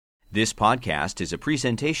This podcast is a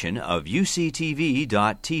presentation of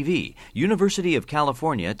UCTV.tv, University of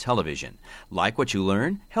California Television. Like what you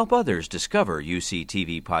learn? Help others discover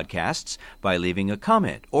UCTV podcasts by leaving a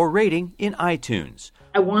comment or rating in iTunes.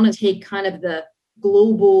 I want to take kind of the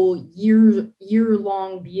global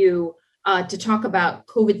year-long view to talk about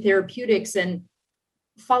COVID therapeutics and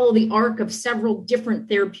follow the arc of several different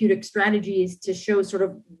therapeutic strategies to show sort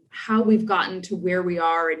of how we've gotten to where we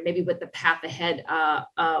are and maybe what the path ahead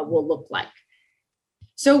will look like.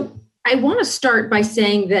 So I want to start by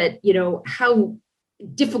saying that, how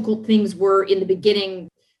difficult things were in the beginning.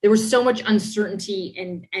 There was so much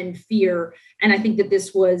uncertainty and fear. And I think that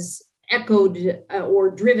this was echoed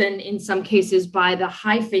or driven in some cases by the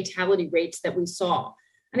high fatality rates that we saw.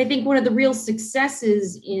 And I think one of the real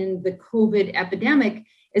successes in the COVID epidemic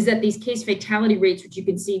is that these case fatality rates, which you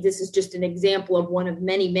can see, this is just an example of one of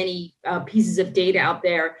many pieces of data out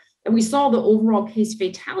there. And we saw the overall case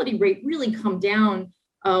fatality rate really come down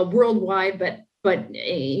worldwide, but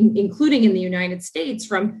including in the United States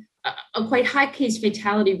from a quite high case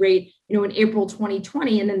fatality rate, in April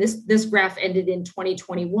 2020. And then this graph ended in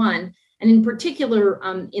 2021. And in particular,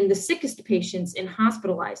 in the sickest patients, in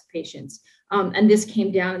hospitalized patients. And this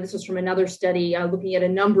came down, and this was from another study looking at a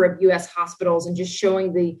number of U.S. hospitals and just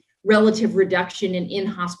showing the relative reduction in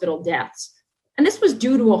in-hospital deaths. And this was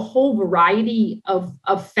due to a whole variety of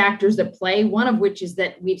factors at play, one of which is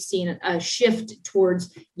that we've seen a shift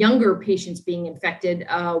towards younger patients being infected,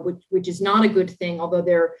 which is not a good thing, although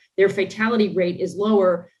their fatality rate is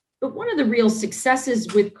lower. But one of the real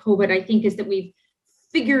successes with COVID, I think, is that we've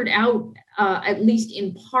figured out, at least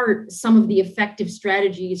in part, some of the effective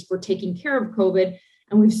strategies for taking care of COVID.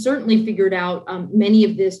 And we've certainly figured out many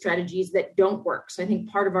of the strategies that don't work. So I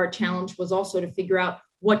think part of our challenge was also to figure out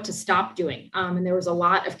what to stop doing. And there was a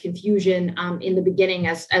lot of confusion in the beginning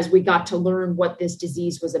as we got to learn what this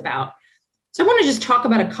disease was about. So I want to just talk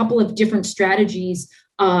about a couple of different strategies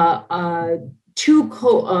to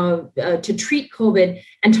treat COVID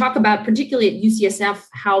and talk about, particularly at UCSF,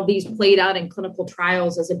 how these played out in clinical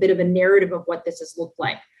trials as a bit of a narrative of what this has looked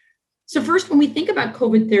like. So first, when we think about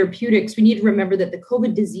COVID therapeutics, we need to remember that the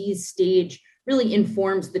COVID disease stage really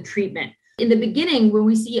informs the treatment. In the beginning, when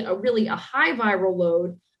we see a high viral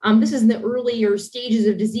load, this is in the earlier stages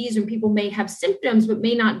of disease when people may have symptoms but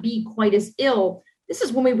may not be quite as ill. This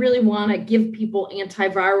is when we really want to give people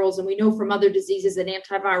antivirals. And we know from other diseases that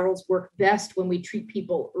antivirals work best when we treat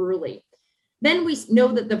people early. Then we know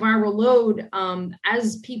that the viral load,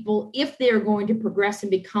 as people, if they're going to progress and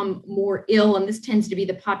become more ill, and this tends to be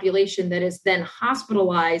the population that is then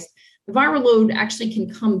hospitalized, the viral load actually can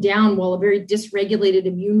come down while a very dysregulated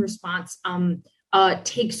immune response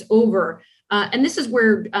takes over. And this is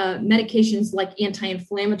where medications like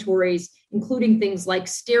anti-inflammatories, including things like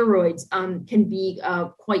steroids, can be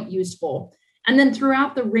quite useful. And then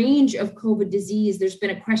throughout the range of COVID disease, there's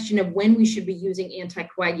been a question of when we should be using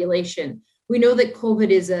anticoagulation. We know that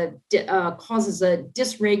COVID causes a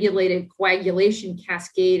dysregulated coagulation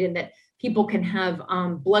cascade and that people can have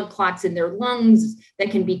blood clots in their lungs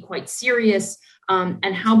that can be quite serious.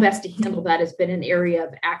 And how best to handle that has been an area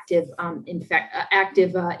of active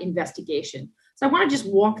investigation. So I want to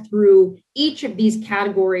just walk through each of these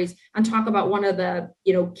categories and talk about one of the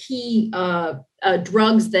key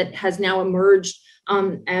drugs that has now emerged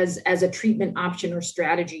as a treatment option or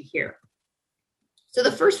strategy here. So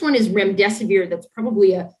the first one is remdesivir. That's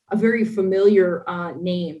probably a very familiar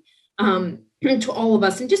name to all of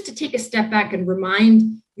us. And just to take a step back and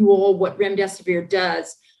remind you all what remdesivir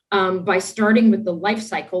does, by starting with the life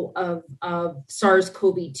cycle of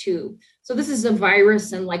SARS-CoV-2. So this is a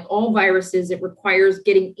virus, and like all viruses, it requires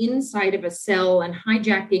getting inside of a cell and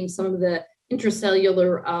hijacking some of the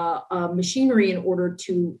intracellular machinery in order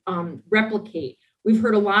to replicate. We've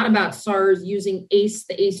heard a lot about SARS using ACE,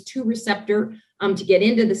 the ACE2 receptor, to get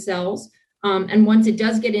into the cells. And once it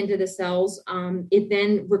does get into the cells, it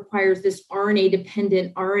then requires this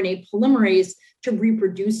RNA-dependent RNA polymerase to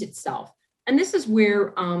reproduce itself. And this is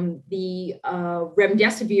where the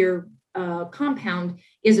remdesivir compound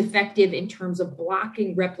is effective in terms of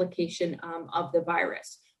blocking replication of the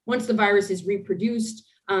virus. Once the virus is reproduced,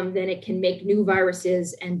 then it can make new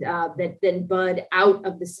viruses and that then bud out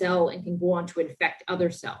of the cell and can go on to infect other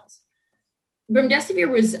cells. Remdesivir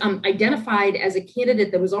was identified as a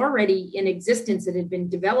candidate that was already in existence. It had been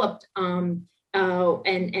developed and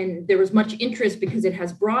there was much interest because it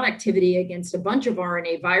has broad activity against a bunch of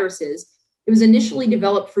RNA viruses. It was initially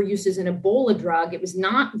developed for use as an Ebola drug. It was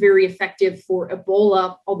not very effective for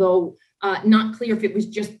Ebola, although not clear if it was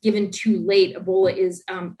just given too late. Ebola is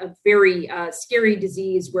a very scary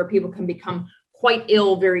disease where people can become quite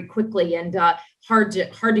ill very quickly. And hard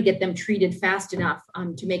to get them treated fast enough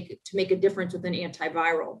to make a difference with an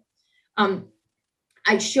antiviral.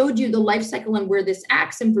 I showed you the life cycle and where this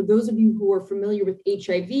acts. And for those of you who are familiar with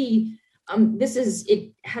HIV,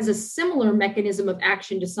 it has a similar mechanism of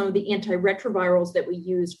action to some of the antiretrovirals that we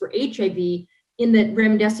use for HIV, in that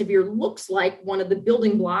remdesivir looks like one of the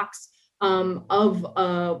building blocks of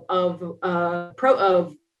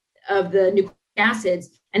the nucleic acids,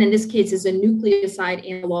 and in this case is a nucleoside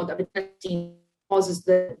analog of adenosine, causes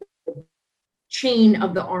the chain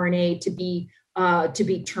of the RNA to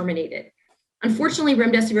be terminated. Unfortunately,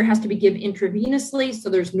 remdesivir has to be given intravenously, so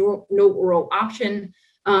there's no oral option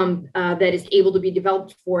that is able to be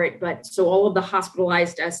developed for it. But so all of the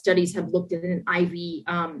hospitalized studies have looked at an IV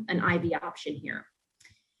option here.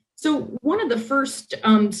 So one of the first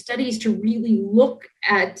studies to really look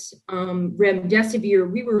at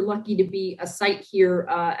remdesivir, we were lucky to be a site here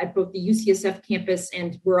at both the UCSF campus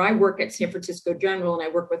and where I work at San Francisco General, and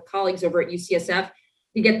I work with colleagues over at UCSF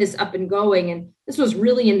to get this up and going. And this was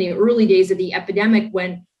really in the early days of the epidemic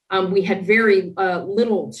when we had very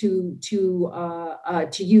little to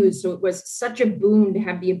use. So it was such a boon to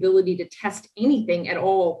have the ability to test anything at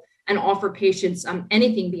all and offer patients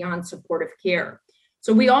anything beyond supportive care.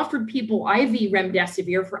 So we offered people IV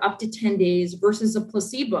remdesivir for up to 10 days versus a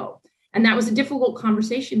placebo. And that was a difficult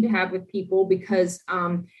conversation to have with people because,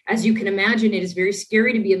 as you can imagine, it is very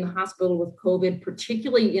scary to be in the hospital with COVID,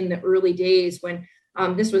 particularly in the early days when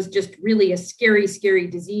this was just really a scary, scary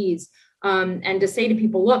disease. And to say to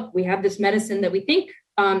people, look, we have this medicine that we think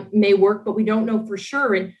may work, but we don't know for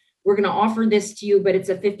sure. And we're going to offer this to you, but it's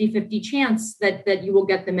a 50-50 chance that you will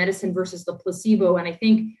get the medicine versus the placebo. And I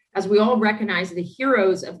think as we all recognize the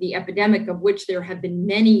heroes of the epidemic, of which there have been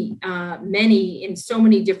many in so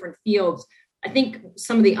many different fields, I think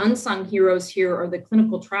some of the unsung heroes here are the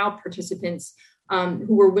clinical trial participants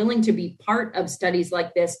who were willing to be part of studies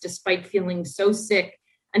like this, despite feeling so sick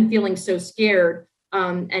and feeling so scared,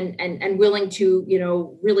 and willing to,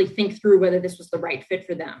 really think through whether this was the right fit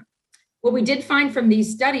for them. What we did find from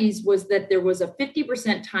these studies was that there was a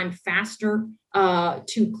 50% time faster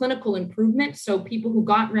to clinical improvement. So people who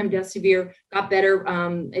got remdesivir got better.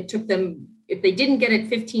 It took them, if they didn't get it,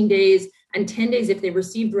 15 days and 10 days if they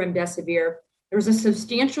received remdesivir. There was a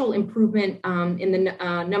substantial improvement in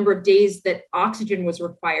the number of days that oxygen was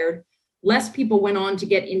required. Less people went on to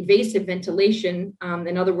get invasive ventilation,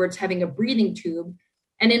 in other words, having a breathing tube.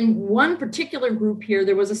 And in one particular group here,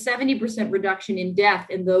 there was a 70% reduction in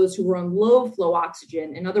death in those who were on low flow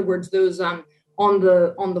oxygen. In other words, those on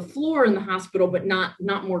the floor in the hospital, but not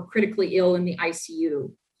more critically ill in the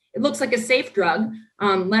ICU. It looks like a safe drug,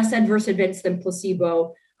 less adverse events than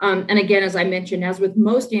placebo. And again, as I mentioned, as with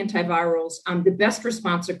most antivirals, the best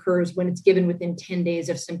response occurs when it's given within 10 days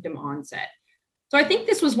of symptom onset. So I think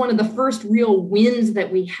this was one of the first real wins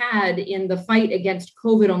that we had in the fight against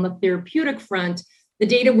COVID on the therapeutic front. The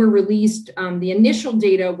data were released, the initial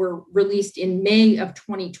data were released in May of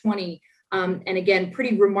 2020. And again,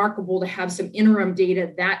 pretty remarkable to have some interim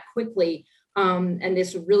data that quickly. And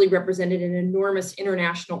this really represented an enormous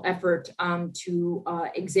international effort to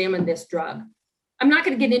examine this drug. I'm not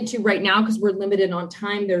going to get into right now because we're limited on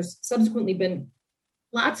time. There's subsequently been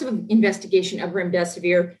lots of investigation of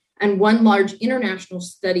remdesivir and one large international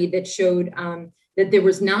study that showed that there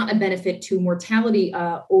was not a benefit to mortality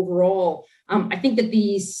overall. I think that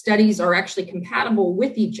these studies are actually compatible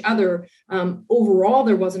with each other. Overall,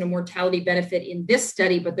 there wasn't a mortality benefit in this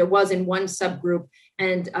study, but there was in one subgroup,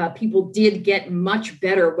 and people did get much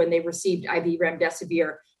better when they received IV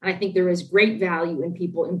remdesivir. And I think there is great value in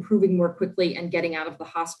people improving more quickly and getting out of the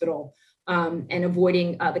hospital and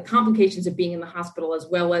avoiding the complications of being in the hospital, as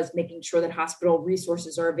well as making sure that hospital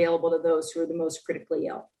resources are available to those who are the most critically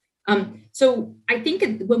ill. So I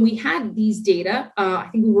think when we had these data, I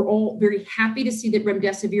think we were all very happy to see that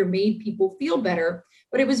remdesivir made people feel better,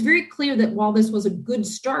 but it was very clear that while this was a good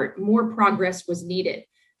start, more progress was needed.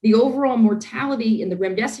 The overall mortality in the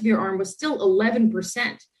remdesivir arm was still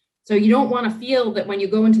 11%. So you don't want to feel that when you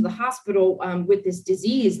go into the hospital with this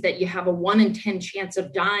disease that you have a 1 in 10 chance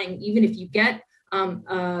of dying, even if you get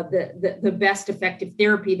the best effective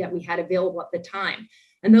therapy that we had available at the time.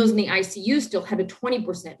 And those in the ICU still had a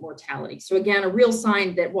 20% mortality. So again, a real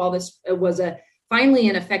sign that while this was finally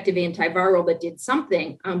an effective antiviral that did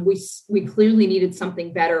something, we clearly needed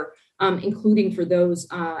something better, including for those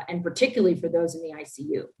and particularly for those in the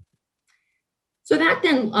ICU. So that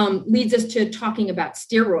then leads us to talking about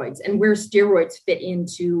steroids and where steroids fit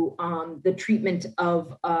into the treatment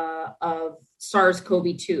of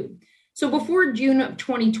SARS-CoV-2. So before June of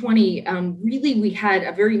 2020, really we had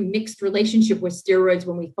a very mixed relationship with steroids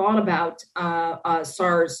when we thought about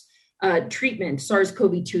SARS treatment,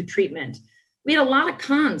 SARS-CoV-2 treatment. We had a lot of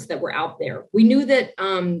cons that were out there. We knew that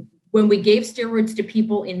when we gave steroids to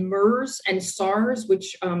people in MERS and SARS,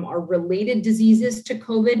 which are related diseases to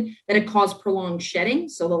COVID, that it caused prolonged shedding.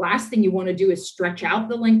 So the last thing you want to do is stretch out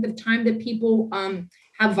the length of time that people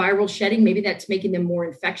have viral shedding. Maybe that's making them more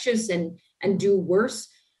infectious and do worse.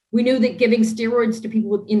 We knew that giving steroids to people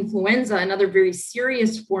with influenza, another very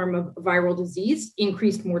serious form of viral disease,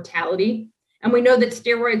 increased mortality. And we know that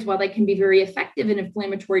steroids, while they can be very effective in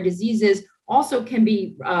inflammatory diseases, also can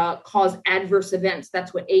be cause adverse events.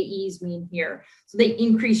 That's what AEs mean here. So they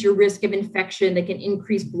increase your risk of infection. They can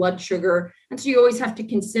increase blood sugar. And so you always have to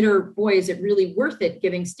consider, boy, is it really worth it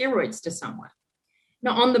giving steroids to someone?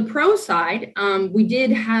 Now, on the pro side, we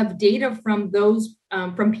did have data from those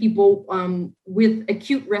from people with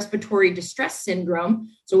acute respiratory distress syndrome,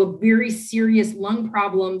 so a very serious lung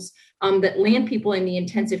problems that land people in the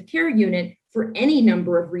intensive care unit for any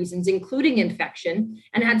number of reasons, including infection,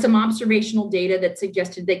 and had some observational data that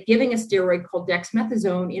suggested that giving a steroid called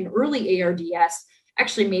dexamethasone in early ARDS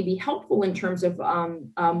actually may be helpful in terms of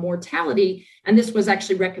mortality. And this was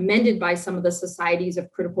actually recommended by some of the societies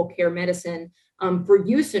of critical care medicine for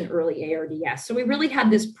use in early ARDS. So we really had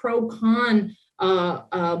this pro-con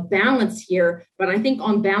balance here, but I think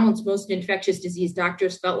on balance, most infectious disease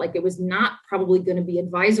doctors felt like it was not probably going to be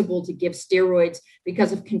advisable to give steroids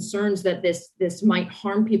because of concerns that this might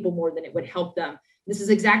harm people more than it would help them. This is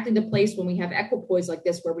exactly the place when we have equipoise like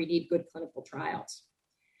this where we need good clinical trials.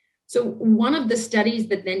 So one of the studies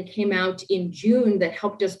that then came out in June that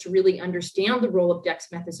helped us to really understand the role of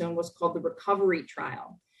dexamethasone was called the recovery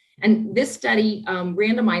trial. And this study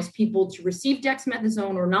randomized people to receive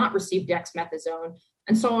dexamethasone or not receive dexamethasone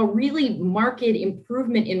and saw a really marked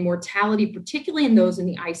improvement in mortality, particularly in those in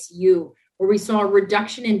the ICU, where we saw a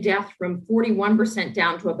reduction in death from 41%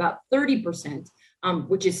 down to about 30%,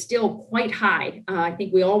 which is still quite high. I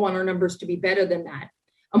think we all want our numbers to be better than that.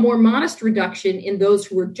 A more modest reduction in those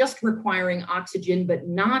who were just requiring oxygen, but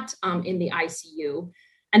not in the ICU.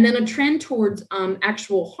 And then a trend towards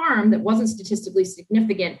actual harm that wasn't statistically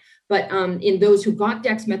significant, but in those who got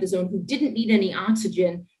dexamethasone who didn't need any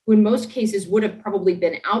oxygen, who in most cases would have probably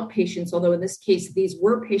been outpatients, although in this case, these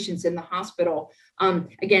were patients in the hospital,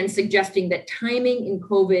 again, suggesting that timing in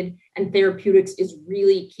COVID and therapeutics is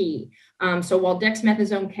really key. So while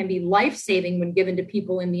dexamethasone can be life-saving when given to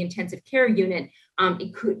people in the intensive care unit,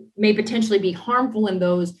 it may potentially be harmful in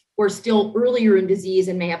those who are still earlier in disease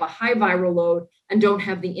and may have a high viral load and don't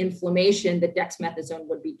have the inflammation that dexamethasone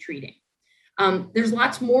would be treating. There's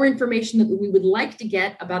lots more information that we would like to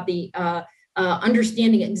get about the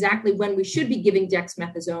understanding exactly when we should be giving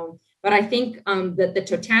dexamethasone, but I think that the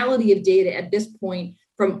totality of data at this point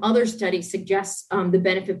from other studies suggests the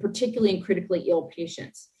benefit, particularly in critically ill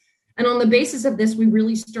patients. And on the basis of this, we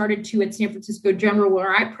really started to, at San Francisco General,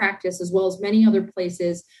 where I practice, as well as many other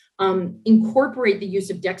places, incorporate the use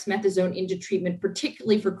of dexamethasone into treatment,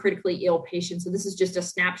 particularly for critically ill patients. So this is just a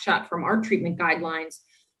snapshot from our treatment guidelines.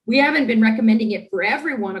 We haven't been recommending it for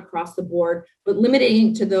everyone across the board, but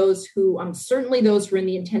limiting to those who, certainly those who are in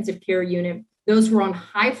the intensive care unit, those who are on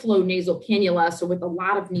high flow nasal cannula, so with a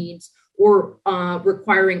lot of needs, or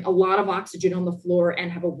requiring a lot of oxygen on the floor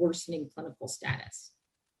and have a worsening clinical status.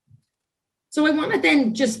 So I want to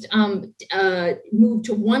then just move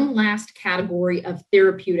to one last category of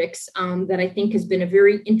therapeutics that I think has been a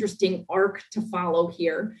very interesting arc to follow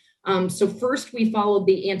here. So first we followed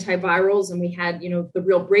the antivirals, and we had, the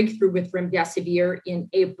real breakthrough with remdesivir in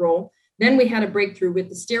April. Then we had a breakthrough with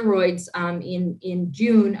the steroids in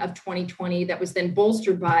June of 2020 that was then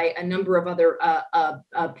bolstered by a number of other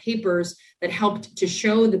papers that helped to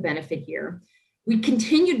show the benefit here. We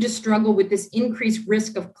continued to struggle with this increased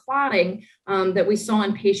risk of clotting that we saw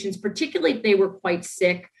in patients, particularly if they were quite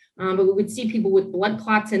sick. But we would see people with blood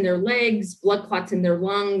clots in their legs, blood clots in their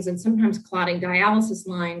lungs, and sometimes clotting dialysis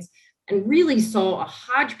lines, and really saw a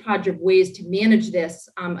hodgepodge of ways to manage this,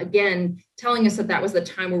 again, telling us that that was the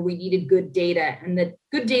time where we needed good data, and that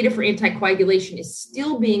good data for anticoagulation is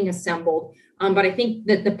still being assembled. But I think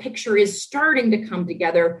that the picture is starting to come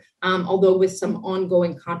together, although with some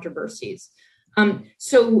ongoing controversies.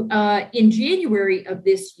 So in January of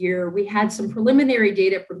this year, we had some preliminary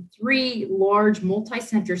data from 3 large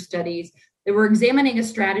multi-center studies that were examining a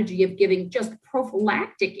strategy of giving just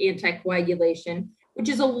prophylactic anticoagulation, which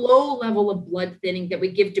is a low level of blood thinning that we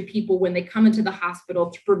give to people when they come into the hospital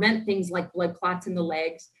to prevent things like blood clots in the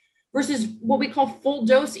legs, versus what we call full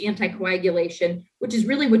dose anticoagulation, which is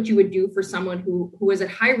really what you would do for someone who is at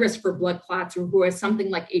high risk for blood clots or who has something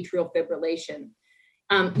like atrial fibrillation.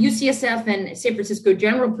 UCSF and San Francisco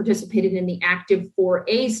General participated in the ACTIVE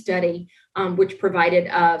 4A study, which provided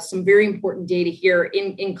some very important data here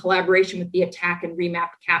in collaboration with the ATTACK and REMAP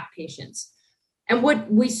CAP patients. And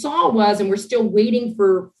what we saw was, and we're still waiting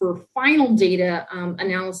for final data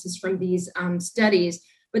analysis from these studies,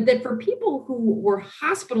 but that for people who were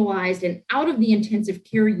hospitalized and out of the intensive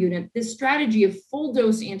care unit, this strategy of full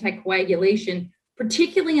dose anticoagulation,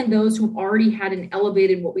 particularly in those who already had an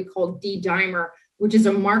elevated what we call D-dimer, which is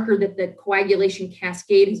a marker that the coagulation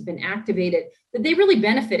cascade has been activated, that they really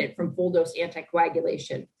benefited from full dose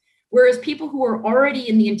anticoagulation. Whereas people who are already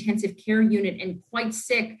in the intensive care unit and quite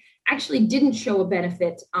sick actually didn't show a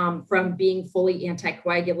benefit from being fully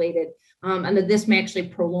anticoagulated, and that this may actually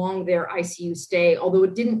prolong their ICU stay, although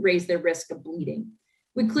it didn't raise their risk of bleeding.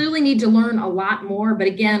 We clearly need to learn a lot more, but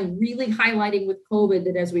again, really highlighting with COVID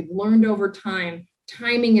that as we've learned over time,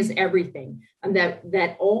 timing is everything, and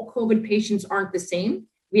that all COVID patients aren't the same.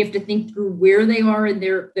 We have to think through where they are in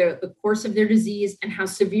the course of their disease and how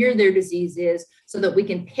severe their disease is so that we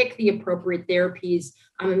can pick the appropriate therapies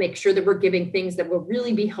and make sure that we're giving things that will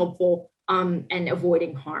really be helpful and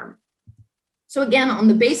avoiding harm. So again, on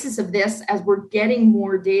the basis of this, as we're getting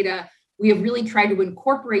more data, we have really tried to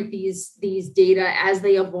incorporate these data as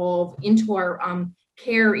they evolve into our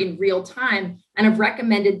care in real time, and have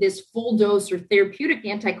recommended this full dose or therapeutic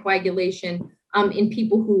anticoagulation in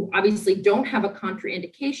people who obviously don't have a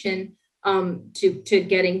contraindication to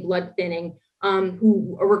getting blood thinning,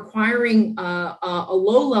 who are requiring a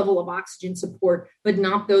low level of oxygen support, but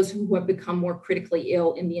not those who have become more critically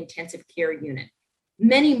ill in the intensive care unit.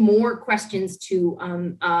 Many more questions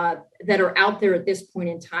that are out there at this point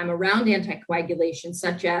in time around anticoagulation,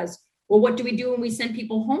 such as, well, what do we do when we send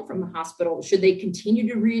people home from the hospital? Should they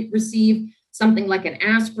continue to receive something like an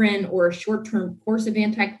aspirin or a short-term course of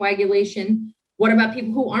anticoagulation? What about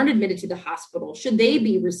people who aren't admitted to the hospital? Should they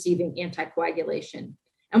be receiving anticoagulation?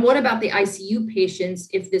 And what about the ICU patients?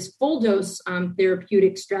 If this full dose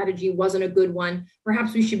therapeutic strategy wasn't a good one,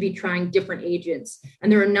 perhaps we should be trying different agents.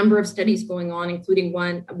 And there are a number of studies going on, including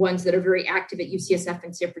ones that are very active at UCSF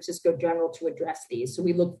and San Francisco General to address these. So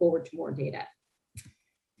we look forward to more data.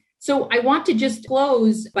 So I want to just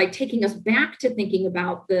close by taking us back to thinking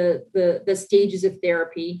about the stages of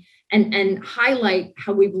therapy and highlight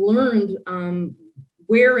how we've learned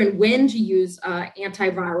where and when to use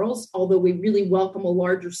antivirals, although we really welcome a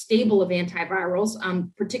larger stable of antivirals,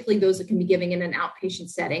 particularly those that can be given in an outpatient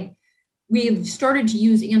setting. We've started to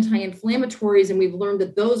use anti-inflammatories, and we've learned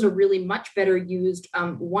that those are really much better used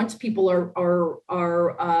once people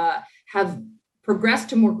have progressed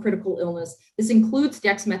to more critical illness. This includes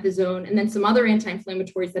dexamethasone and then some other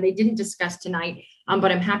anti-inflammatories that I didn't discuss tonight,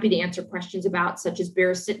 but I'm happy to answer questions about, such as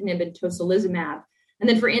baricitinib and tocilizumab. And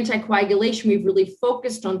then for anticoagulation, we've really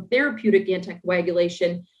focused on therapeutic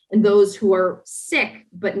anticoagulation in those who are sick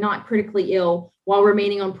but not critically ill, while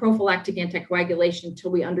remaining on prophylactic anticoagulation until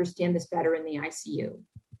we understand this better in the ICU.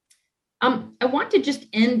 I want to just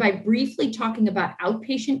end by briefly talking about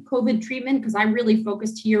outpatient COVID treatment, because I really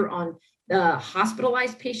focused here on the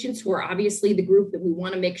hospitalized patients, who are obviously the group that we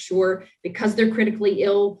want to make sure, because they're critically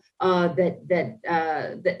ill,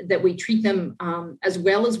 that we treat them as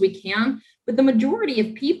well as we can. But the majority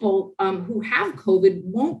of people who have COVID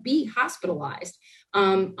won't be hospitalized,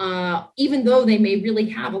 even though they may really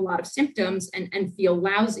have a lot of symptoms and feel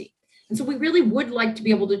lousy. And so we really would like to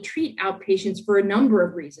be able to treat outpatients for a number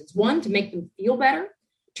of reasons. One, to make them feel better,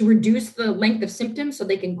 to reduce the length of symptoms so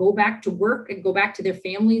they can go back to work and go back to their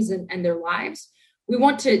families and their lives. We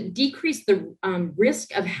want to decrease the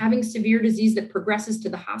risk of having severe disease that progresses to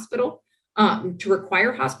the hospital, to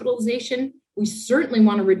require hospitalization. We certainly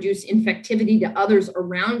want to reduce infectivity to others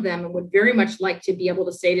around them, and would very much like to be able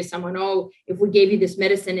to say to someone, oh, if we gave you this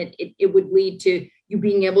medicine, it would lead to you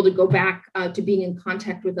being able to go back to being in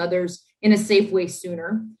contact with others in a safe way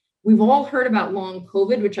sooner. We've all heard about long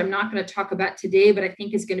COVID, which I'm not going to talk about today, but I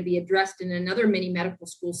think is going to be addressed in another mini medical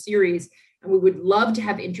school series. And we would love to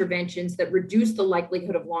have interventions that reduce the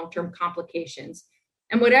likelihood of long-term complications.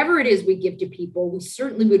 And whatever it is we give to people, we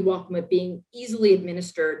certainly would welcome it being easily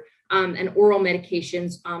administered, and oral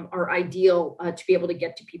medications are ideal to be able to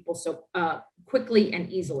get to people so quickly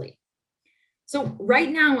and easily. So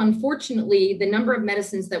right now, unfortunately, the number of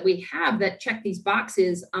medicines that we have that check these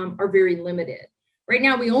boxes are very limited. Right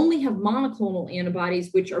now, we only have monoclonal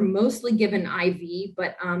antibodies, which are mostly given IV,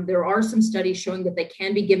 but there are some studies showing that they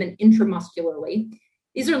can be given intramuscularly.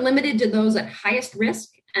 These are limited to those at highest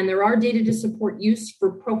risk, and there are data to support use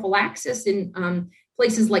for prophylaxis in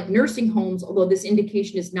places like nursing homes, although this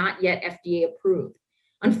indication is not yet FDA approved.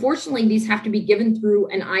 Unfortunately, these have to be given through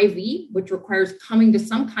an IV, which requires coming to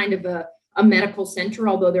some kind of a a medical center,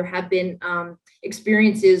 although there have been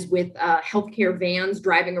experiences with healthcare vans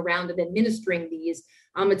driving around and administering these.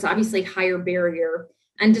 It's obviously higher barrier.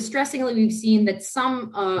 And distressingly, we've seen that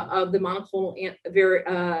some of the monoclonal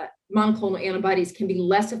antibodies can be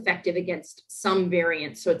less effective against some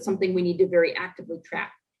variants. So it's something we need to very actively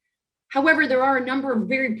track. However, there are a number of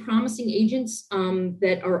very promising agents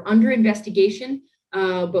that are under investigation,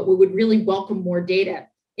 but we would really welcome more data.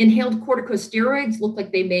 Inhaled corticosteroids look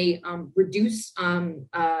like they may reduce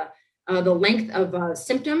the length of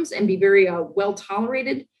symptoms and be very well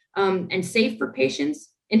tolerated and safe for patients.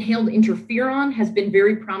 Inhaled interferon has been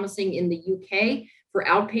very promising in the UK for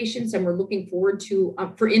outpatients, and we're looking forward to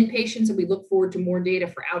for inpatients, and we look forward to more data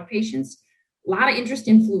for outpatients. A lot of interest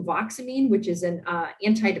in fluvoxamine, which is an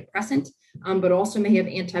antidepressant, but also may have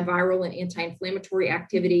antiviral and anti-inflammatory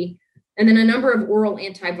activity. And then a number of oral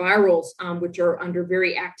antivirals, which are under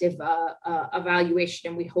very active evaluation,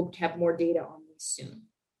 and we hope to have more data on these soon.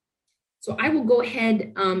 So I will go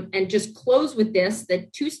ahead and just close with this,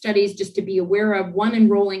 that 2 studies just to be aware of, one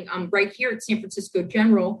enrolling right here at San Francisco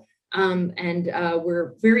General, and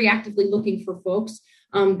we're very actively looking for folks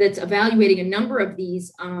that's evaluating a number of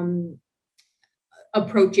these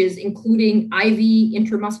approaches, including IV,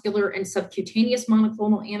 intramuscular, and subcutaneous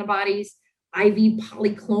monoclonal antibodies, IV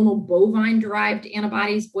polyclonal bovine-derived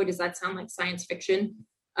antibodies. Boy, does that sound like science fiction.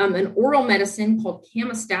 An oral medicine called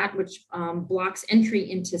Camostat, which blocks entry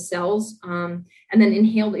into cells, and then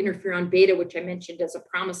inhaled interferon beta, which I mentioned as a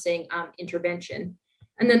promising intervention.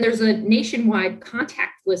 And then there's a nationwide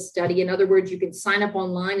contact list study. In other words, you can sign up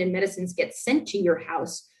online and medicines get sent to your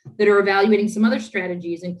house that are evaluating some other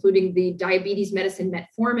strategies, including the diabetes medicine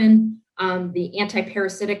metformin, the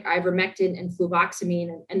antiparasitic ivermectin, and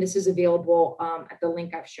fluvoxamine. And this is available at the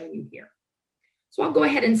link I've shown you here. So I'll go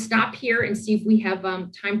ahead and stop here and see if we have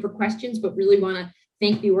time for questions, but really want to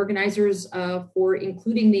thank the organizers for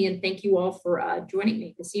including me, and thank you all for joining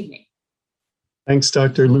me this evening. Thanks,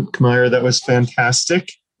 Dr. Luetkemeyer. That was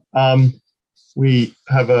fantastic. We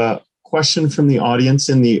have a question from the audience.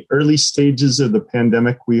 In the early stages of the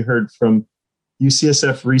pandemic, we heard from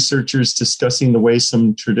UCSF researchers discussing the way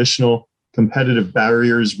some traditional competitive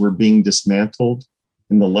barriers were being dismantled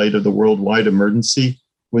in the light of the worldwide emergency.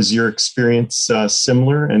 Was your experience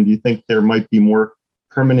similar? And do you think there might be more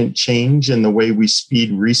permanent change in the way we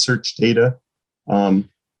speed research data, and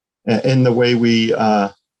the way we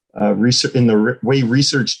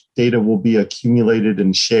research data will be accumulated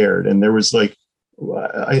and shared? And there was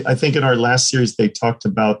I think in our last series they talked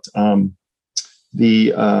about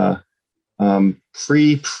the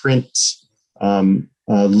preprint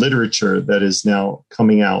literature that is now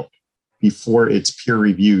coming out before it's peer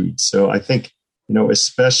reviewed. So I think,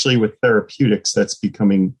 especially with therapeutics, that's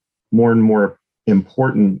becoming more and more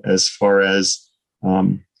important as far as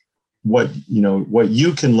what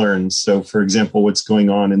you can learn. So, for example, what's going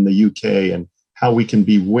on in the UK and how we can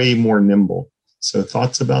be way more nimble. So,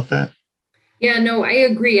 thoughts about that? Yeah, no, I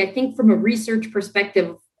agree. I think from a research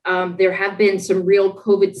perspective, there have been some real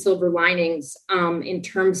COVID silver linings in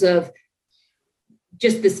terms of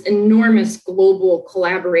just this enormous global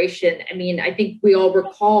collaboration. I mean, I think we all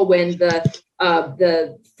recall when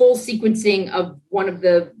the full sequencing of one of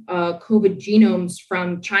the COVID genomes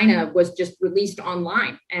from China was just released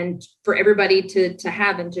online and for everybody to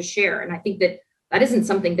have and to share. And I think that isn't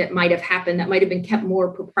something that might have happened. That might have been kept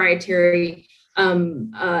more proprietary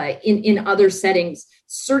in other settings.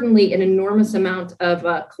 Certainly an enormous amount of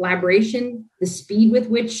collaboration, the speed with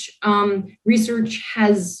which research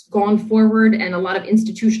has gone forward, and a lot of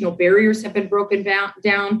institutional barriers have been broken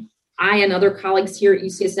down. I and other colleagues here at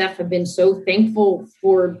UCSF have been so thankful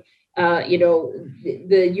for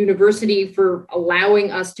the university for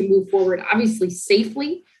allowing us to move forward, obviously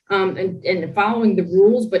safely and following the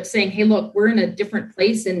rules, but saying, hey, look, we're in a different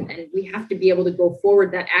place and we have to be able to go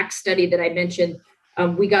forward. That ACT study that I mentioned,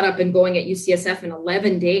 we got up and going at UCSF in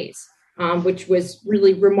 11 days, which was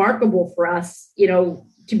really remarkable for us,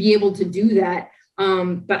 to be able to do that.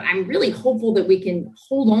 But I'm really hopeful that we can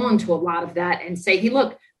hold on to a lot of that and say, hey,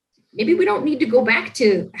 look, maybe we don't need to go back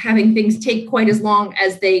to having things take quite as long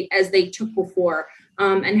as they took before.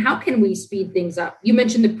 And how can we speed things up? You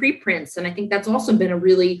mentioned the preprints, and I think that's also been a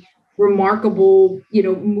really remarkable,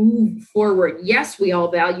 move forward. Yes, we all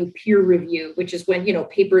value peer review, which is when,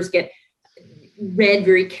 papers get read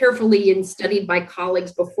very carefully and studied by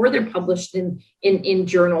colleagues before they're published in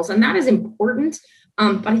journals. And that is important.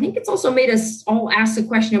 But I think it's also made us all ask the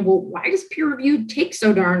question of, well, why does peer review take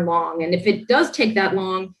so darn long? And if it does take that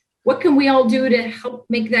long, what can we all do to help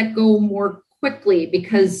make that go more quickly?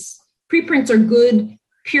 Because preprints are good,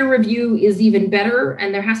 peer review is even better,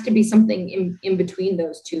 and there has to be something in between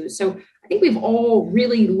those two. So I think we've all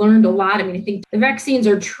really learned a lot. I mean, I think the vaccines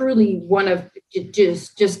are truly one of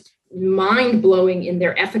just mind-blowing in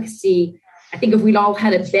their efficacy. I think if we'd all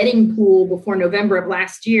had a betting pool before November of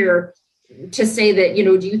last year to say that,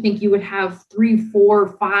 do you think you would have 3,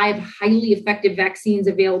 4, 5 highly effective vaccines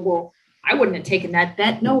available? I wouldn't have taken that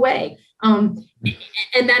bet. No way. And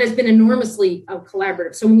that has been enormously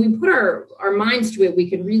collaborative. So when we put our minds to it, we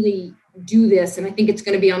could really do this. And I think it's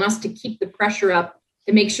going to be on us to keep the pressure up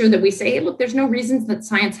to make sure that we say, hey, look, there's no reasons that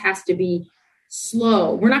science has to be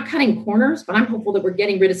slow. We're not cutting corners, but I'm hopeful that we're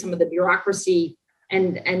getting rid of some of the bureaucracy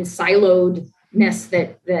and siloedness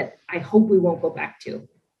that I hope we won't go back to.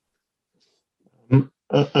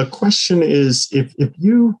 A question is, if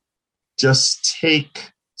you just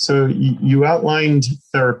take, so you outlined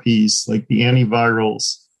therapies like the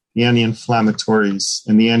antivirals, the anti-inflammatories,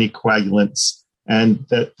 and the anticoagulants, and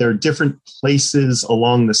that there are different places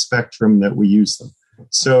along the spectrum that we use them.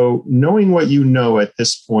 So knowing what you know at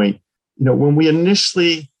this point, when we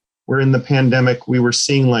initially were in the pandemic, we were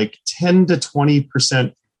seeing like 10 to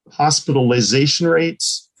 20% hospitalization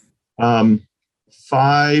rates, 5%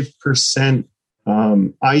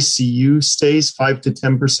 ICU stays, 5 to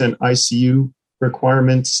 10% ICU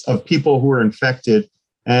requirements of people who are infected,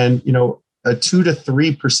 and a 2 to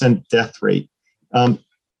 3% death rate.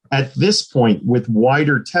 At this point, with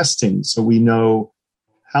wider testing, so we know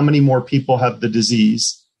how many more people have the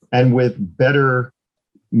disease, and with better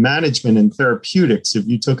management and therapeutics, if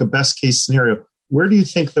you took a best case scenario, where do you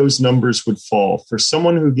think those numbers would fall? For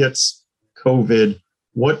someone who gets COVID,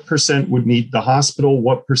 what percent would need the hospital?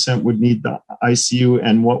 What percent would need the ICU?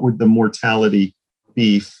 And what would the mortality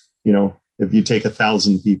be, if you take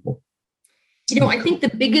 1,000 people? I think the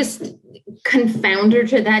biggest confounder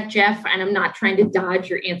to that, Jeff, and I'm not trying to dodge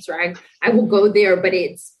your answer, I will go there, but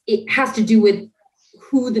it has to do with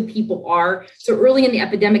who the people are. So early in the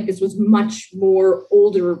epidemic, this was much more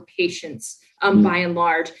older patients by and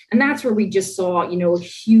large. And that's where we just saw, a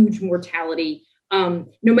huge mortality no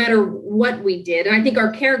matter what we did. And I think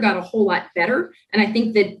our care got a whole lot better. And I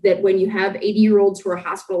think that when you have 80-year-olds who are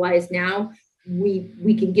hospitalized now,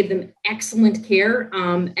 we can give them excellent care.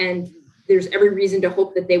 And there's every reason to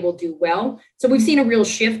hope that they will do well. So we've seen a real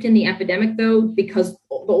shift in the epidemic, though, because the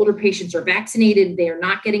older patients are vaccinated. They are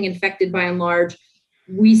not getting infected by and large.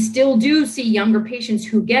 We still do see younger patients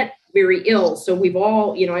who get very ill. So we've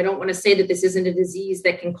all, I don't want to say that this isn't a disease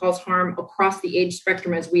that can cause harm across the age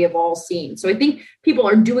spectrum, as we have all seen. So I think people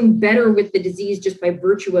are doing better with the disease just by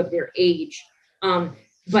virtue of their age.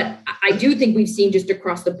 But I do think we've seen just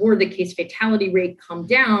across the board the case fatality rate come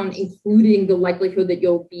down, including the likelihood that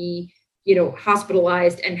you'll be,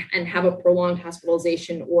 hospitalized and have a prolonged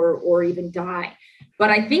hospitalization or even die.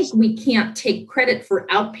 But I think we can't take credit for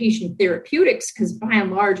outpatient therapeutics because by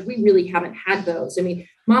and large, we really haven't had those. I mean,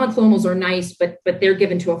 monoclonals are nice, but they're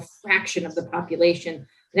given to a fraction of the population.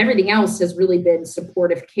 And everything else has really been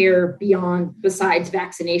supportive care besides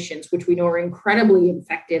vaccinations, which we know are incredibly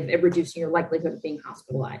effective at reducing your likelihood of being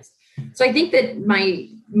hospitalized. So I think that my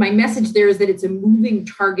message there is that it's a moving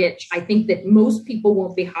target. I think that most people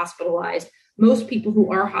won't be hospitalized. Most people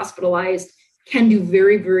who are hospitalized can do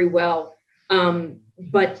very, very well.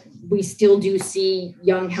 But we still do see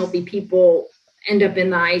young, healthy people end up in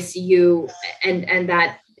the ICU, and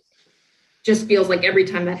that just feels like every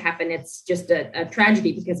time that happens, it's just a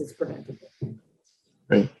tragedy because it's preventable.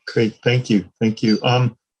 Great. Thank you.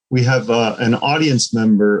 We have an audience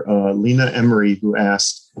member, Lena Emery, who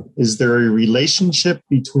asked, is there a relationship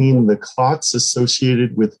between the clots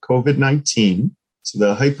associated with COVID-19, so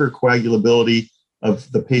the hypercoagulability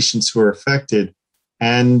of the patients who are affected,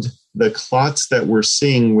 and the clots that we're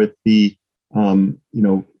seeing with the,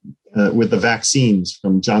 with the vaccines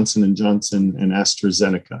from Johnson & Johnson and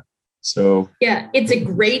AstraZeneca? So yeah, it's a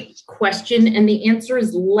great question, and the answer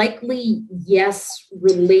is likely yes,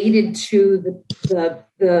 related to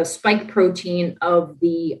the spike protein of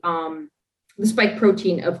the spike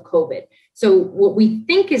protein of COVID. So what we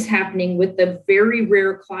think is happening with the very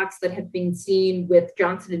rare clots that have been seen with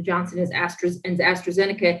Johnson & Johnson and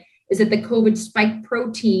AstraZeneca is that the COVID spike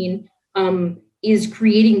protein is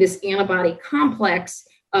creating this antibody complex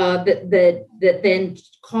that then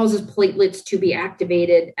causes platelets to be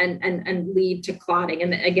activated and lead to clotting.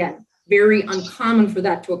 And again, very uncommon for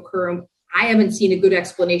that to occur. I haven't seen a good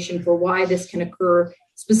explanation for why this can occur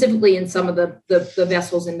specifically in some of the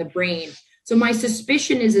vessels in the brain. So my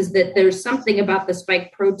suspicion is that there's something about the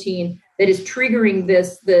spike protein that is triggering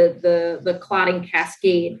the clotting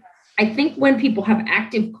cascade. I think when people have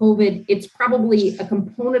active COVID, it's probably a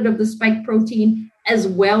component of the spike protein as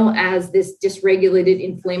well as this dysregulated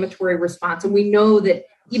inflammatory response. And we know that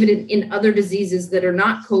even in other diseases that are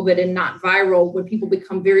not COVID and not viral, when people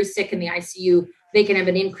become very sick in the ICU, they can have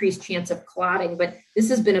an increased chance of clotting, but this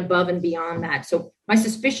has been above and beyond that. So my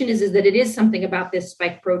suspicion is that it is something about this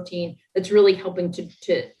spike protein that's really helping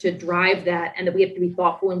to drive that, and that we have to be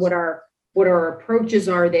thoughtful in what our approaches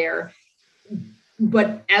are there.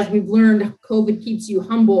 But as we've learned, COVID keeps you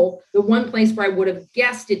humble. The one place where I would have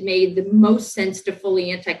guessed it made the most sense to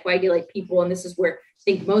fully anticoagulate people, and this is where I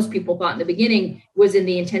think most people thought in the beginning, was in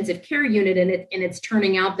the intensive care unit, and it's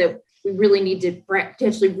turning out that we really need to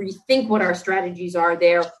potentially rethink what our strategies are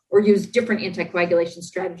there, or use different anticoagulation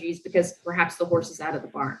strategies, because perhaps the horse is out of the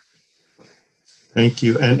barn. Thank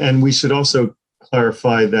you. And we should also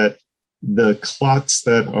clarify that the clots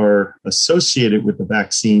that are associated with the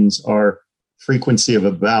vaccines are frequency of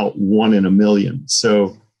about 1 in a million.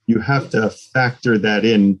 So you have to factor that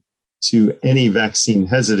in to any vaccine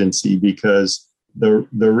hesitancy, because the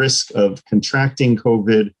risk of contracting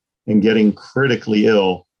COVID and getting critically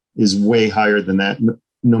ill is way higher than that,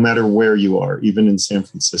 no matter where you are, even in San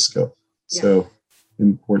Francisco. Yeah. So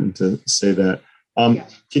important to say that.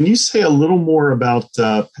 Can you say a little more about,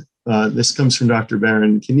 this comes from Dr.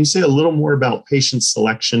 Barron, can you say a little more about patient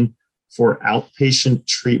selection for outpatient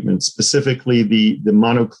treatment, specifically the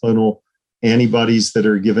monoclonal antibodies that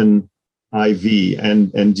are given IV?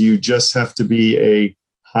 And do you just have to be a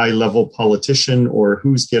high-level politician, or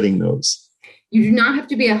who's getting those? You do not have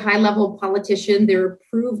to be a high-level politician. They're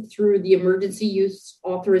approved through the emergency use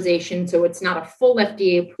authorization, so it's not a full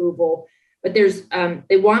FDA approval. But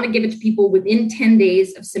they want to give it to people within 10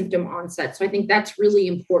 days of symptom onset. So I think that's really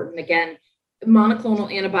important. Again, monoclonal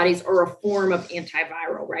antibodies are a form of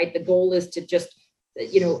antiviral, right? The goal is to just,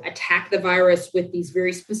 attack the virus with these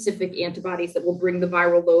very specific antibodies that will bring the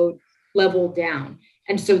viral load level down.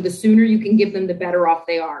 And so the sooner you can give them, the better off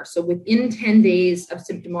they are. So within 10 days of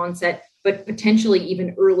symptom onset, but potentially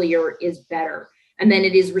even earlier is better. And then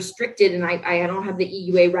it is restricted, and I don't have the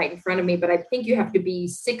EUA right in front of me, but I think you have to be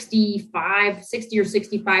 60 or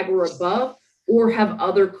 65 or above, or have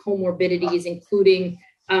other comorbidities, including,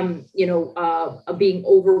 being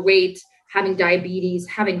overweight, having diabetes,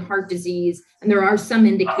 having heart disease. And there are some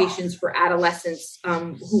indications for adolescents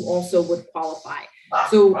who also would qualify.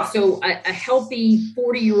 So a healthy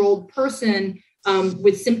 40-year-old person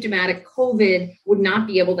with symptomatic COVID would not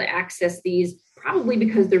be able to access these, probably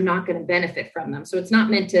because they're not going to benefit from them. So it's not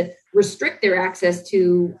meant to restrict their access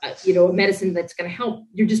to, a medicine that's going to help.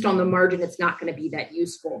 You're just on the margin. It's not going to be that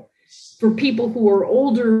useful. For people who are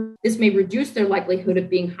older, this may reduce their likelihood of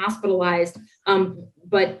being hospitalized,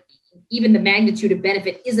 but even the magnitude of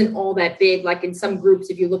benefit isn't all that big. Like in some groups,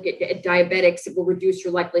 if you look at diabetics, it will reduce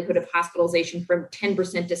your likelihood of hospitalization from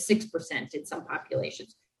 10% to 6% in some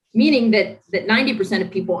populations, meaning that 90% of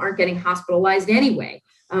people aren't getting hospitalized anyway.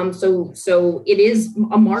 So it is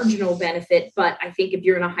a marginal benefit, but I think if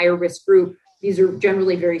you're in a higher risk group, these are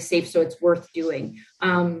generally very safe, so it's worth doing.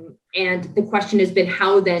 And the question has been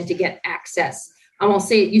how then to get access. I'll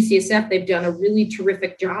say at UCSF, they've done a really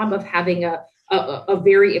terrific job of having a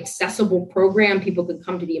very accessible program. People can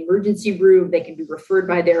come to the emergency room. They can be referred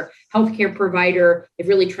by their healthcare provider. They've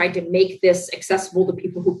really tried to make this accessible to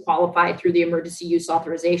people who qualify through the emergency use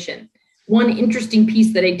authorization. One interesting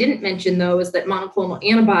piece that I didn't mention, though, is that monoclonal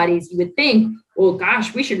antibodies, you would think, well,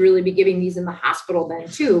 gosh, we should really be giving these in the hospital then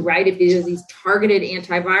too, right? If these are these targeted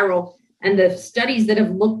antiviral. And the studies that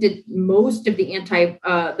have looked at most of the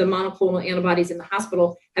monoclonal antibodies in the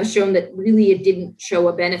hospital have shown that really it didn't show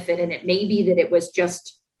a benefit. And it may be that it was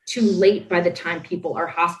just too late by the time people are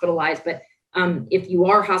hospitalized. But if you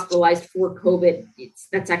are hospitalized for COVID,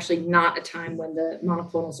 that's actually not a time when the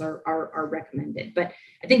monoclonals are recommended. But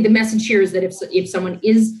I think the message here is that if someone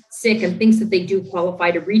is sick and thinks that they do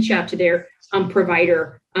qualify, to reach out to their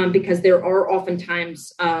provider, because there are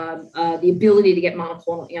oftentimes the ability to get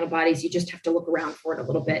monoclonal antibodies. You just have to look around for it a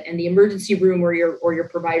little bit. And the emergency room or your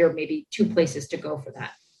provider may be two places to go for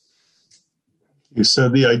that. So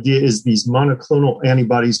the idea is these monoclonal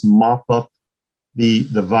antibodies mop up the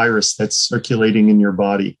virus that's circulating in your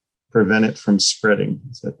body, prevent it from spreading.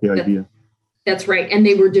 Is that the idea? That's right. And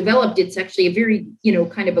they were developed. It's actually a very,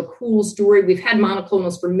 kind of a cool story. We've had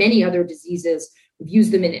monoclonals for many other diseases. We've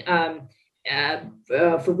used them in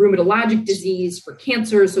for rheumatologic disease, for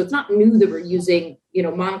cancer. So it's not new that we're using,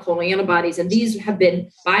 monoclonal antibodies. And these have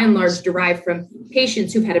been, by and large, derived from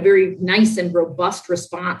patients who've had a very nice and robust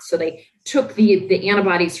response. So they took the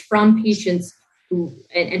antibodies from patients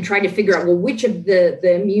and tried to figure out, well, which of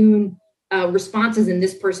the immune responses in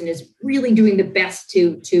this person is really doing the best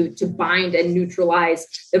to bind and neutralize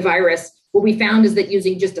the virus. What we found is that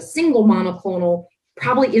using just a single monoclonal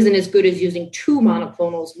probably isn't as good as using 2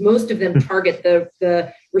 monoclonals. Most of them target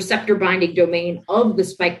the receptor binding domain of the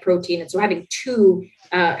spike protein. And so having 2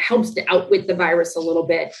 helps to outwit the virus a little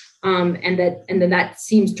bit. And then that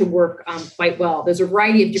seems to work quite well. There's a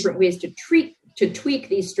variety of different ways to tweak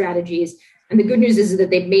these strategies. And the good news is that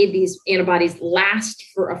they've made these antibodies last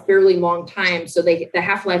for a fairly long time. So the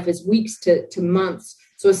half-life is weeks to months.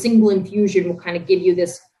 So a single infusion will kind of give you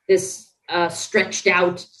this stretched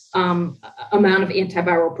out amount of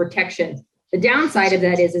antiviral protection. The downside of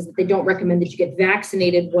that is that they don't recommend that you get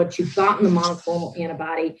vaccinated once you've gotten the monoclonal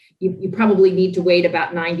antibody. You probably need to wait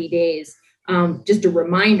about 90 days. Just a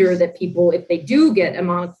reminder that people, if they do get a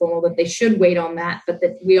monoclonal, that they should wait on that, but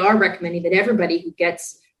that we are recommending that everybody who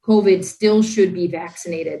gets COVID still should be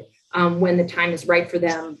vaccinated when the time is right for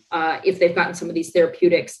them, if they've gotten some of these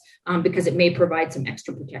therapeutics, because it may provide some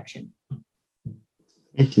extra protection.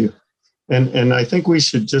 Thank you. And I think we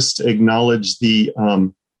should just acknowledge the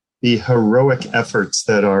heroic efforts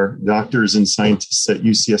that our doctors and scientists at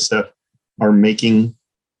UCSF are making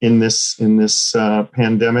in this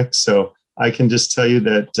pandemic. So I can just tell you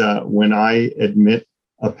that when I admit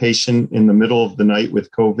a patient in the middle of the night with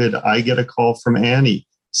COVID, I get a call from Annie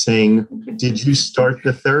saying, "Did you start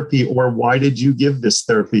the therapy, or why did you give this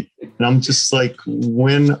therapy?" And I'm just like,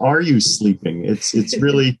 "When are you sleeping?" It's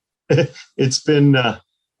really, it's been,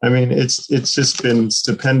 it's just been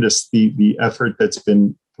stupendous, the effort that's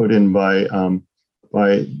been put in by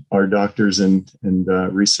our doctors and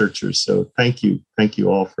researchers. So thank you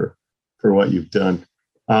all for what you've done.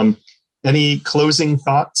 Any closing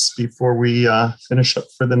thoughts before we finish up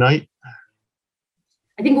for the night?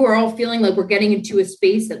 I think we're all feeling like we're getting into a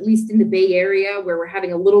space, at least in the Bay Area, where we're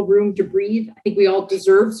having a little room to breathe. I think we all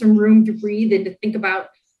deserve some room to breathe and to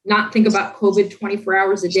not think about COVID 24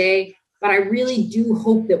 hours a day. But I really do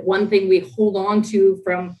hope that one thing we hold on to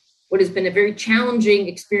from what has been a very challenging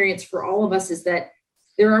experience for all of us is that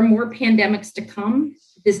there are more pandemics to come.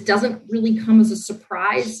 This doesn't really come as a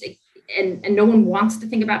surprise. And no one wants to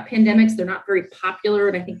think about pandemics. They're not very popular.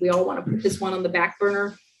 And I think we all want to put this one on the back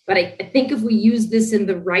burner. But I think if we use this in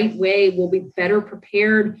the right way, we'll be better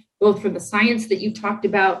prepared, both from the science that you talked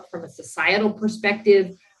about, from a societal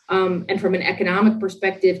perspective, and from an economic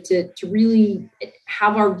perspective, to really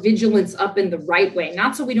have our vigilance up in the right way.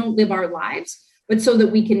 Not so we don't live our lives, but so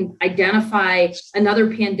that we can identify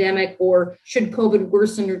another pandemic, or should COVID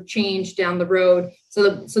worsen or change down the road, so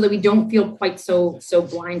that we don't feel quite so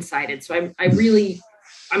blindsided. So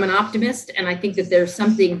I'm an optimist, and I think that there's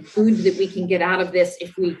something good that we can get out of this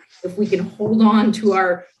if we can hold on to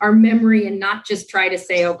our memory and not just try to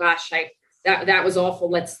say, "Oh gosh, that was awful.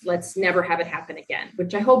 Let's never have it happen again,"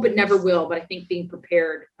 which I hope it never will. But I think being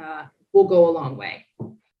prepared will go a long way.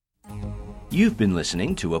 You've been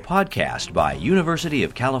listening to a podcast by University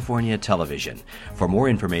of California Television. For more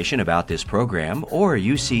information about this program or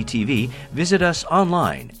UCTV, visit us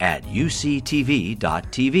online at uctv.tv.